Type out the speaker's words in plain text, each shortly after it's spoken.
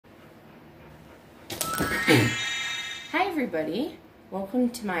Hi everybody,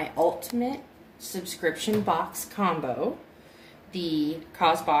 welcome to my ultimate subscription box combo, the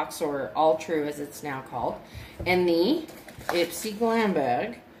CAUSEBOX, or Alltrue as it's now called, and the Ipsy Glam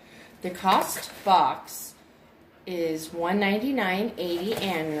Bag. The cost box is $199.80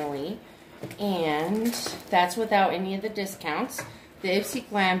 annually, and that's without any of the discounts. The Ipsy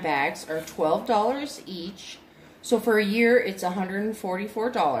Glam Bags are $12 each, so for a year it's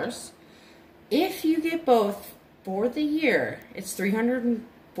 $144. If you get both for the year, it's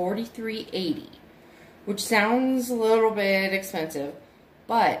 $343.80, which sounds a little bit expensive,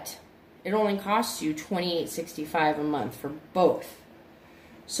 but it only costs you $28.65 a month for both.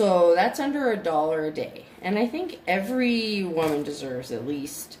 So that's under $1 a day, and I think every woman deserves at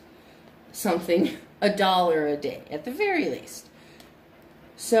least something $1 a day at the very least.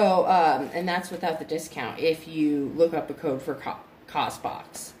 So and that's without the discount if you look up a code for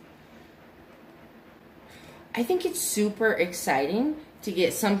CAUSEBOX. I think it's super exciting to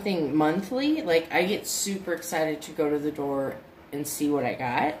get something monthly. Like, I get super excited to go to the door and see what I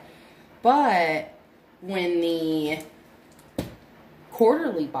got. But when the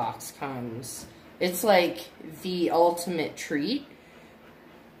quarterly box comes, it's like the ultimate treat.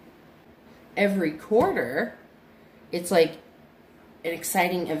 Every quarter, it's like an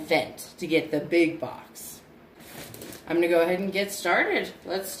exciting event to get the big box. I'm going to go ahead and get started.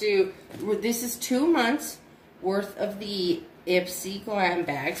 Let's do, this is 2 months worth of the Ipsy Glam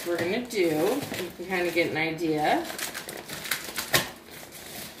Bags we're going to do. You can kind of get an idea.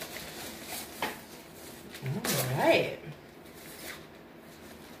 Alright.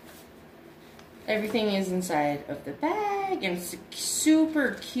 Everything is inside of the bag, and it's a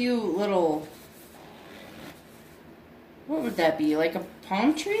super cute little, what would that be, like a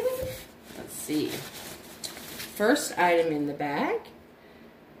palm tree leaf? Let's see. First item in the bag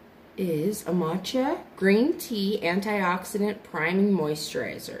is a matcha green tea antioxidant priming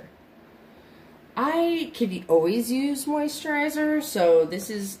moisturizer. I could always use moisturizer, so this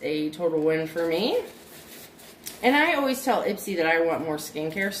is a total win for me. And I always tell Ipsy that I want more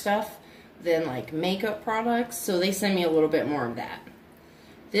skincare stuff than like makeup products, so they send me a little bit more of that.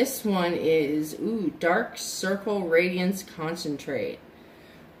 This one is, Dark Circle Radiance Concentrate.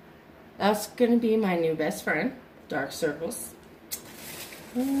 That's going to be my new best friend, Dark Circles.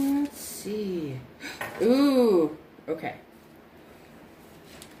 Let's see. Ooh, okay.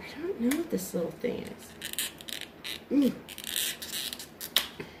 I don't know what this little thing is. Ooh.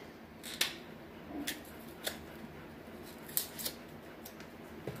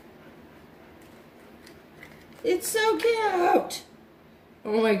 It's so cute!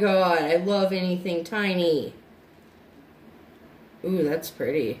 Oh my god, I love anything tiny. Ooh, that's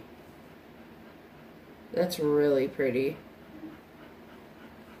pretty. That's really pretty.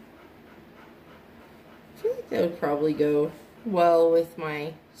 I feel like that would probably go well with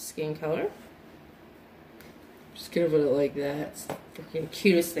my skin color. Just gonna put it like that. It's the freaking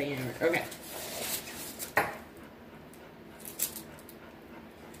cutest thing ever. Okay.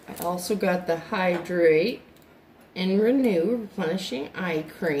 I also got the Hydrate and Renew Replenishing Eye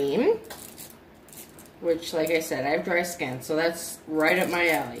Cream, which, like I said, I have dry skin, so that's right up my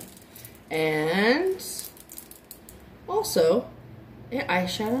alley. And also an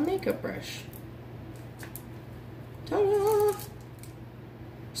eyeshadow makeup brush. Ta-da!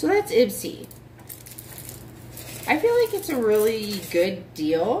 So that's Ipsy. I feel like it's a really good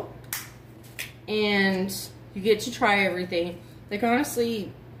deal, and you get to try everything. Like,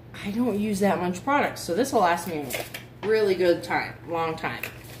 honestly, I don't use that much product, so this will last me a really good time, long time.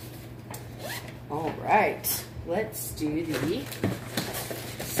 All right, let's do the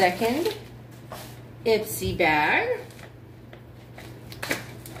second Ipsy bag.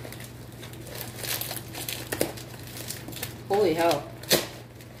 Holy hell.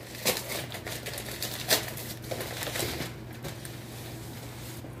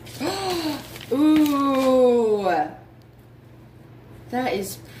 Ooh, that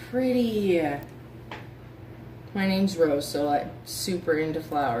is pretty. My name's Rose, so I'm super into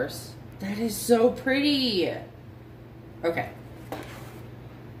flowers. That is so pretty. Okay.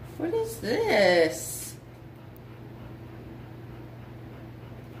 What is this?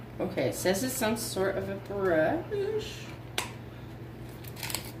 Okay, it says it's some sort of a brush.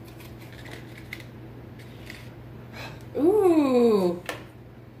 Ooh,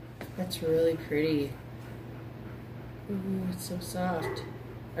 that's really pretty. Ooh, it's so soft.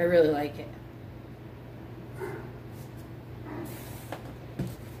 I really like it.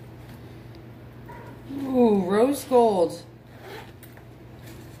 Ooh, rose gold.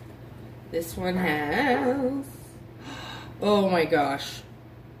 This one has, oh my gosh,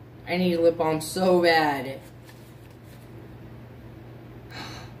 I need a lip balm so bad.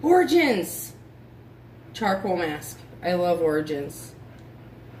 Origins! Charcoal mask. I love Origins.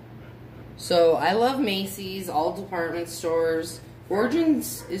 So I love Macy's, all department stores.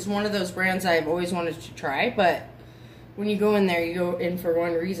 Origins is one of those brands I've always wanted to try, but when you go in there, you go in for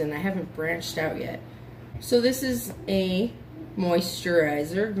one reason. I haven't branched out yet. So this is a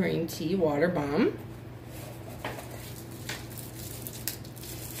moisturizer, green tea, water bomb.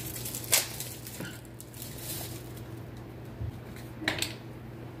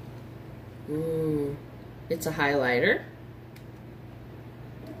 Ooh, it's a highlighter.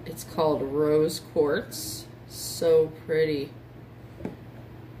 It's called Rose Quartz. So pretty.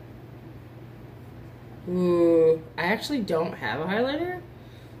 Ooh, I actually don't have a highlighter,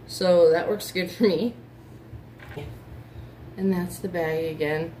 so that works good for me. And that's the bag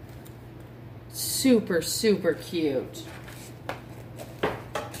again. Super, super cute.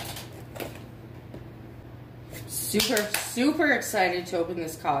 Super, super excited to open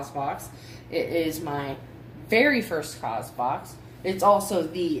this CAUSEBOX. It is my very first CAUSEBOX. It's also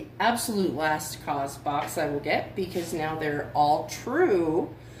the absolute last CAUSEBOX I will get because now they're all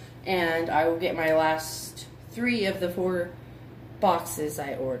true. And I will get my last 3 of the 4 boxes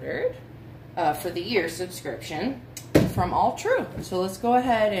I ordered for the year subscription from Alltrue. So let's go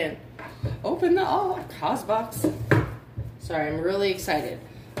ahead and open the CAUSEBOX. Sorry, I'm really excited.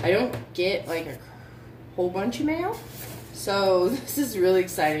 I don't get like a whole bunch of mail, so this is really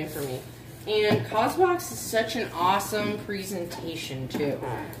exciting for me. And CAUSEBOX is such an awesome presentation too.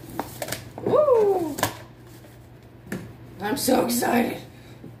 Woo! I'm so excited.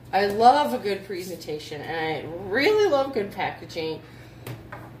 I love a good presentation, and I really love good packaging.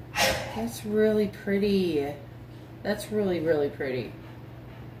 That's really pretty. That's really, really pretty.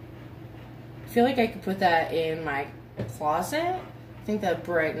 I feel like I could put that in my closet. I think that'd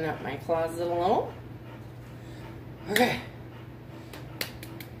brighten up my closet a little. Okay.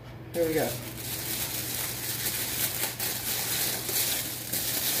 Here we go.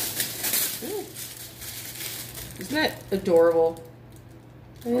 Ooh. Isn't that adorable?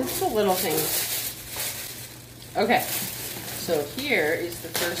 It's the little things. Okay, so here is the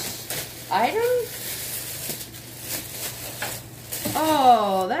first item.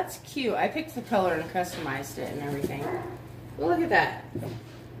 Oh, that's cute. I picked the color and customized it and everything. Look at that.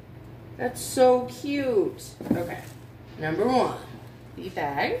 That's so cute. Okay, number 1, the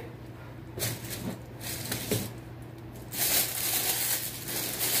bag.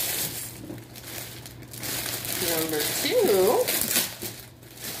 Number 2.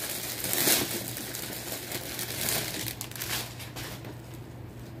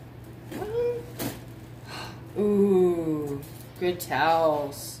 Ooh, good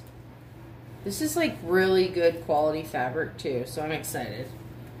towels. This is like really good quality fabric too, so I'm excited.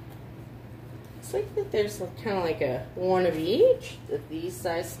 It's like that there's kind of like a one of each, these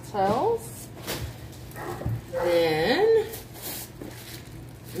size towels. Then,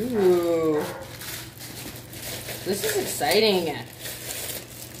 ooh, this is exciting.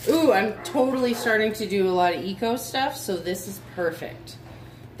 Ooh, I'm totally starting to do a lot of eco stuff, so this is perfect.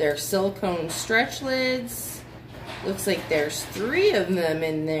 They're silicone stretch lids. Looks like there's 3 of them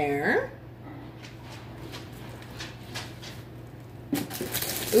in there.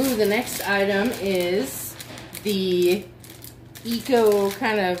 Ooh, the next item is the eco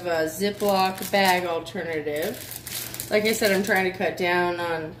kind of Ziploc bag alternative. Like I said, I'm trying to cut down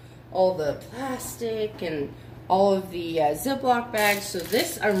on all the plastic and all of the Ziploc bags, so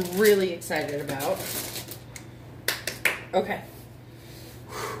this I'm really excited about. Okay.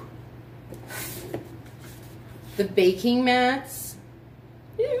 The baking mats.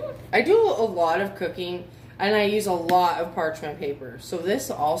 I do a lot of cooking and I use a lot of parchment paper. So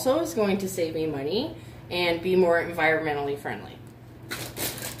this also is going to save me money and be more environmentally friendly.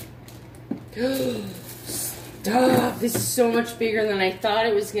 Stop! This is so much bigger than I thought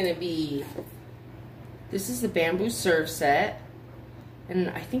it was going to be. This is the bamboo serve set. And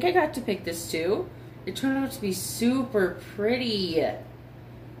I think I got to pick this too. It turned out to be super pretty.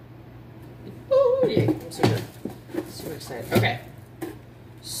 Oh, yeah, I'm super excited. Okay.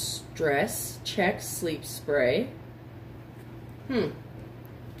 Stress Check Sleep Spray.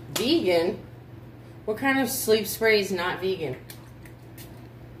 Vegan? What kind of sleep spray is not vegan?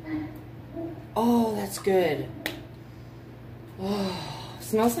 Oh, that's good. Oh,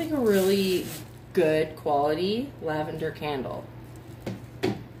 smells like a really good quality lavender candle.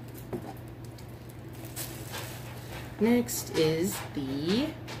 Next is the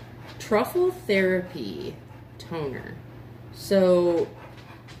Truffle Therapy Toner. So,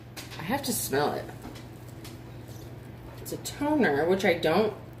 I have to smell it. It's a toner, which I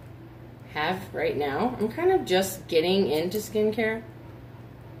don't have right now. I'm kind of just getting into skincare,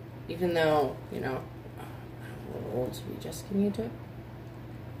 even though, you know, I'm a little old to be just getting into it.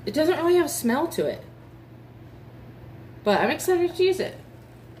 It doesn't really have a smell to it, but I'm excited to use it.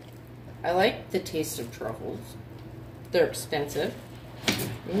 I like the taste of truffles. They're expensive.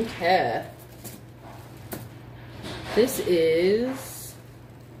 Okay. This is,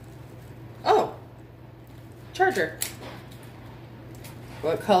 oh, charger.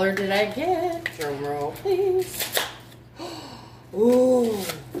 What color did I get? Drum roll, please. Ooh.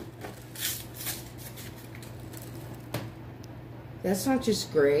 That's not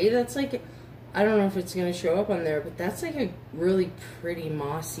just gray. That's like, I don't know if it's going to show up on there, but that's like a really pretty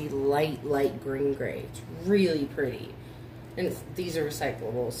mossy, light green gray. It's really pretty. And these are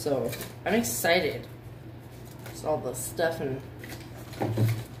recyclable, so I'm excited. It's all the stuff and...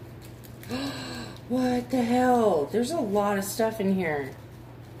 What the hell? There's a lot of stuff in here.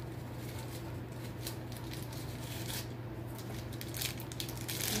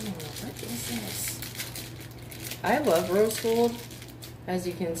 Oh, what is this? I love rose gold. As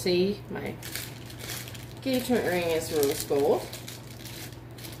you can see, my engagement ring is rose gold.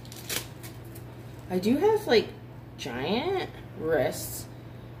 I do have like giant wrists,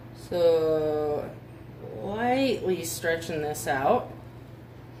 so lightly stretching this out.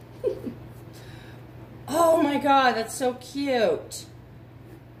 Oh my god, that's so cute.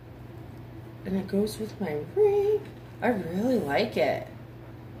 And it goes with my ring. I really like it.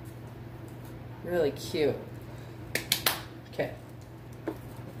 Really cute. Okay.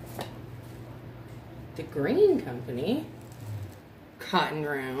 The Green Company cotton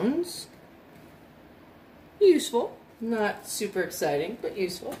rounds. Useful. Not super exciting, but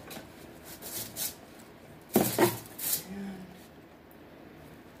useful. And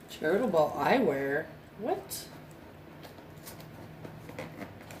charitable eyewear. What?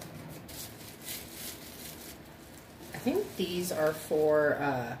 I think these are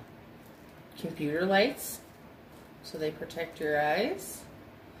for computer lights, so they protect your eyes.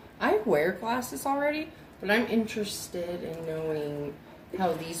 I wear glasses already, but I'm interested in knowing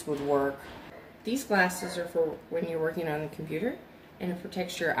how these would work. These glasses are for when you're working on the computer, and it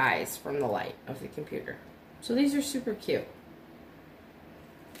protects your eyes from the light of the computer. So these are super cute.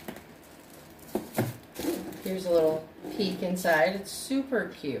 Here's a little peek inside. It's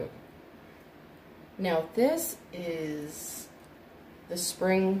super cute. Now this is the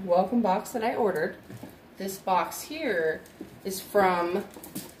spring welcome box that I ordered. This box here is from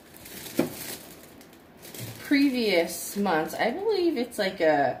previous months. I believe it's like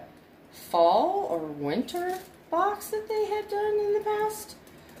a fall or winter box that they had done in the past.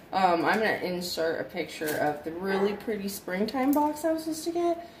 I'm going to insert a picture of the really pretty springtime box I was supposed to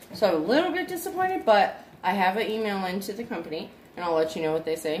get. So I'm a little bit disappointed, but I have an email into the company, and I'll let you know what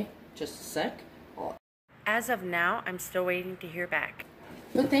they say. Just a sec. As of now, I'm still waiting to hear back.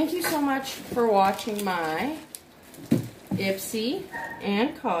 But thank you so much for watching my Ipsy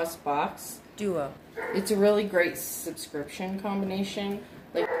and CAUSEBOX duo. It's a really great subscription combination.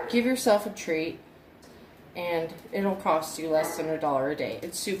 Like, give yourself a treat, and it'll cost you less than $1 a day.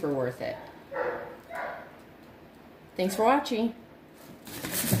 It's super worth it. Thanks for watching.